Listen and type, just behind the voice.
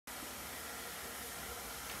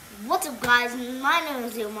What's up, guys? My name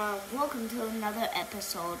is Liomar. Welcome to another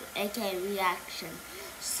episode, aka reaction.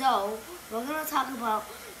 So we're gonna talk about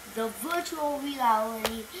the virtual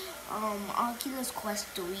reality Oculus Quest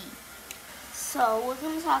 3. So we're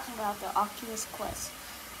gonna talk about the Oculus Quest.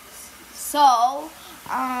 So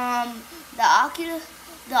the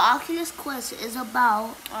Oculus Quest is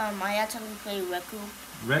about I actually play Rec Room.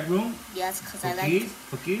 Rec Room? Yes, because I Cookies? like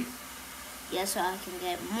Cookies? yes, so I can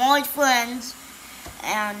get more friends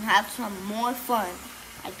and have some more fun.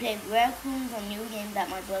 I played Rec Room's a new game that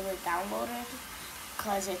my brother downloaded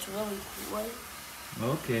because it's really cool.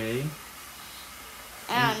 Okay.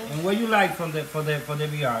 And what you like for the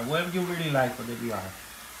VR? What do you really like for the VR?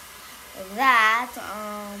 that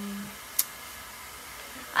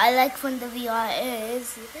I like when the VR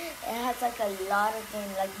is it has like a lot of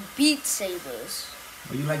things like Beat Sabers.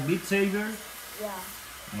 Oh, you like Beat Saber? Yeah.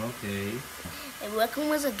 Okay. And Rec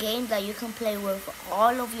Room is a game that you can play with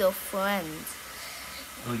all of your friends.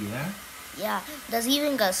 Oh yeah? Yeah, there's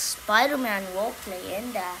even a Spider-Man roleplay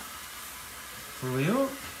in that. For real?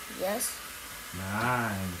 Yes.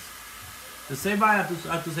 Nice. Te say bye a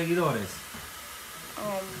tus seguidores.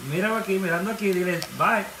 Mira aquí, mirando aquí, dile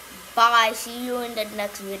bye. Bye. See you in the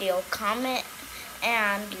next video. Comment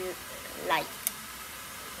and like.